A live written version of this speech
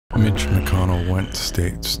Mitch McConnell went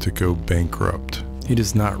states to go bankrupt. He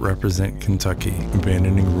does not represent Kentucky,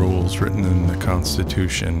 abandoning rules written in the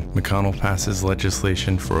Constitution. McConnell passes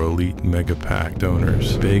legislation for elite mega PAC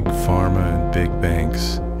donors, big pharma and big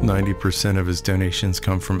banks. 90% of his donations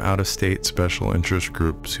come from out-of-state special interest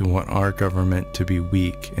groups who want our government to be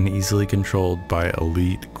weak and easily controlled by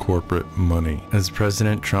elite corporate money. As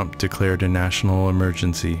President Trump declared a national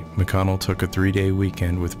emergency, McConnell took a 3-day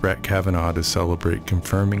weekend with Brett Kavanaugh to celebrate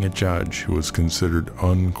confirming a judge who was considered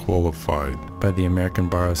unqualified by the American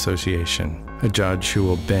Bar Association, a judge who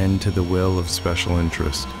will bend to the will of special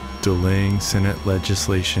interest, delaying Senate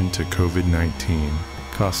legislation to COVID-19.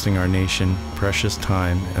 Costing our nation precious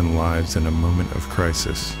time and lives in a moment of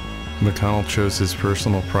crisis. McConnell chose his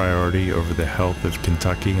personal priority over the health of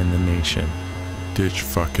Kentucky and the nation. Ditch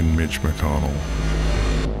fucking Mitch McConnell.